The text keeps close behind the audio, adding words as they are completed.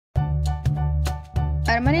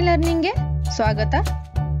ಅರಮನೆ ಲರ್ನಿಂಗ್ಗೆ ಸ್ವಾಗತ.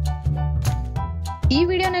 ಈ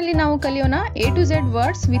ವಿಡಿಯೋನಲ್ಲಿ ನಾವು ಕಲಿಯೋಣ A to Z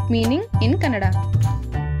words with meaning in Kannada.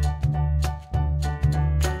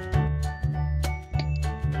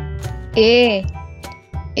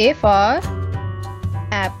 A for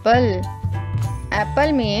apple.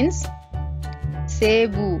 Apple means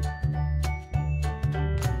ಸೇಬು.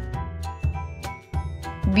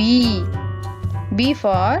 B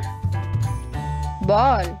for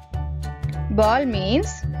ball. Ball means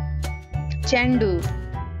ಚೆಂಡು.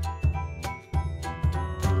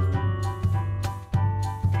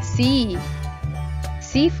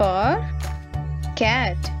 C for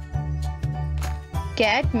cat.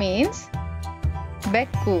 Cat means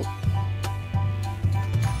ಬೆಕ್ಕು.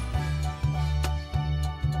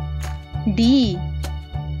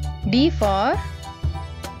 D for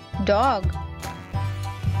dog.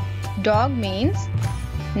 Dog means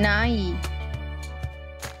ನಾಯಿ.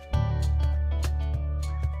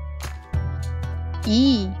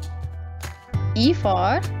 E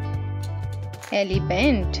for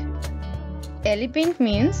elephant. Elephant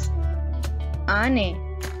means ಆನೆ.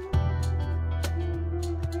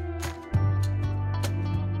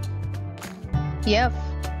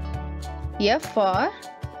 F for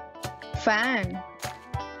fan.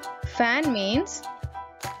 Fan means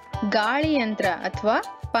ಗಾಳಿ ಯಂತ್ರ ಅಥವಾ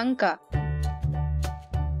ಪಂಖ.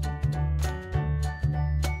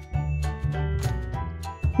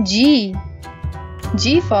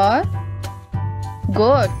 G for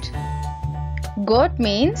goat. Goat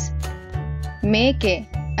means ಮೇಕೆ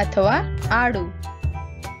ಅಥವಾ ಆಡು.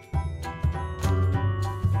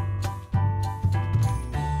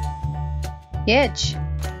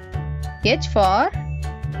 H for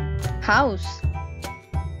house.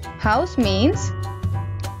 House means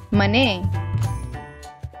ಮನೆ.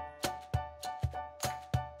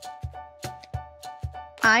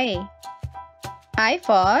 I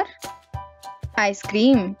for ice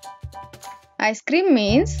cream. Ice cream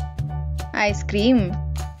means ice cream.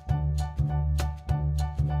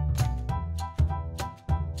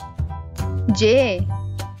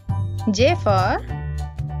 J for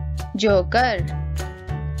joker.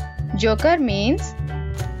 Joker means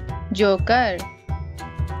joker.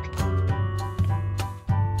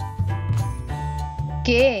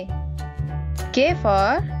 K for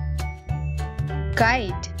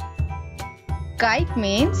kite. Kite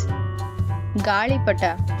means ಗಾಳಿಪಟ.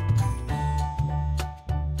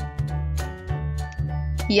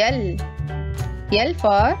 L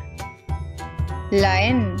for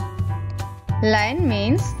lion. Lion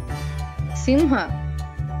means Simha.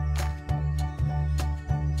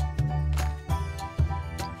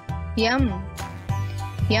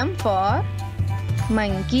 M for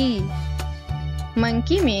monkey.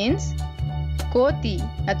 Monkey means ಕೋತಿ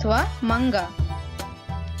ಅಥವಾ ಮಂಗ.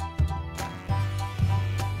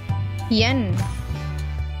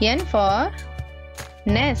 N for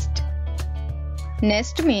nest.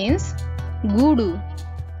 Nest means ಗೂಡು.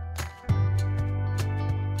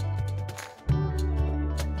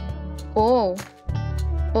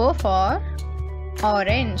 O for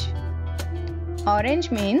orange. Orange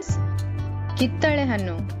means ಕಿತ್ತಳೆ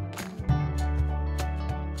ಹಣ್ಣು.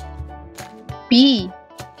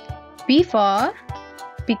 P for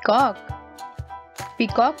peacock.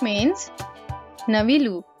 Peacock means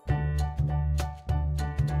ನವಿಲು.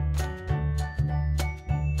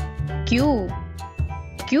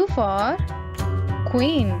 Q for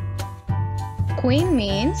queen. Queen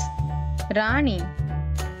means Rani.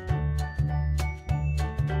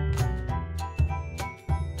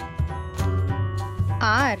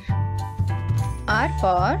 R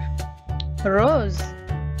for rose.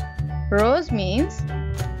 Rose means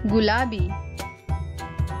ಗುಲಾಬಿ.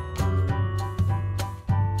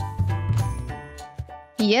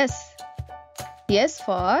 S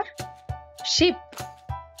for ship.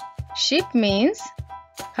 Ship means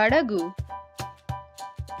ಹಡಗು.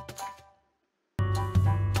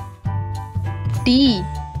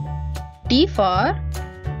 T for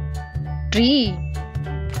tree.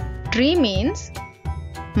 Tree means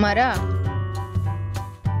ಮರ.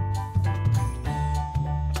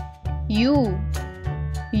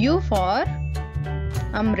 U for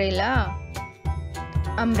umbrella.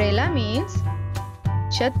 Umbrella means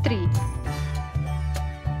ಛತ್ರಿ.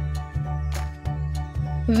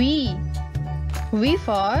 V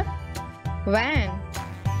for van.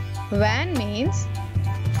 Van means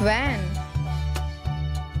van.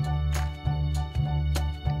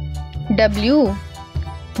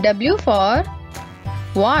 W for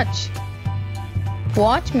watch.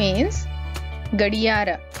 Watch means ಗಡಿಯಾರ.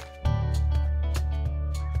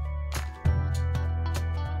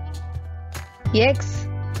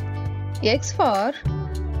 X for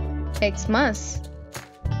Xmas.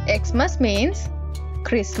 Xmas means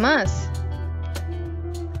Christmas.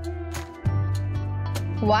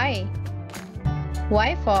 Y. Y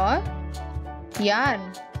for yarn.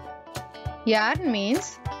 Yarn means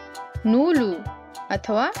ನೂಲು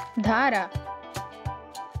ಅಥವಾ ದಾರ.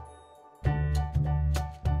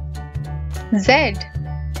 Z.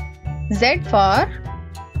 Z for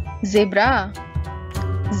zebra.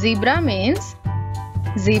 Zebra means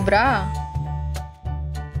zebra.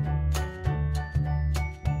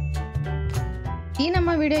 ಈ ನಮ್ಮ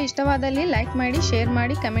video ಇಷ್ಟವಾದಲ್ಲಿ like ಮಾಡಿ, share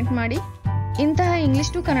ಮಾಡಿ, comment ಮಾಡಿ. ಇಂತಹ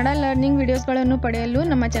ಇಂಗ್ಲಿಷ್ ಟು ಕನ್ನಡ ಲರ್ನಿಂಗ್ ವಿಡಿಯೋಸ್ಗಳನ್ನು ಪಡೆಯಲು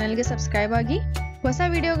ನಮ್ಮ ಚಾನೆಲ್ಗೆ ಸಬ್ಸ್ಕ್ರೈಬ್ ಆಗಿ. ಹೊಸ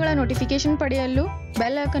ವಿಡಿಯೋಗಳ ನೋಟಿಫಿಕೇಶನ್ ಪಡೆಯಲು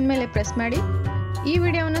ಬೆಲ್ ಐಕಾನ್ ಮೇಲೆ ಪ್ರೆಸ್ ಮಾಡಿ. ಈ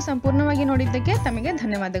ವಿಡಿಯೋವನ್ನು ಸಂಪೂರ್ಣವಾಗಿ ನೋಡಿದ್ದಕ್ಕೆ ತಮಗೆ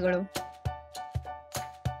ಧನ್ಯವಾದಗಳು.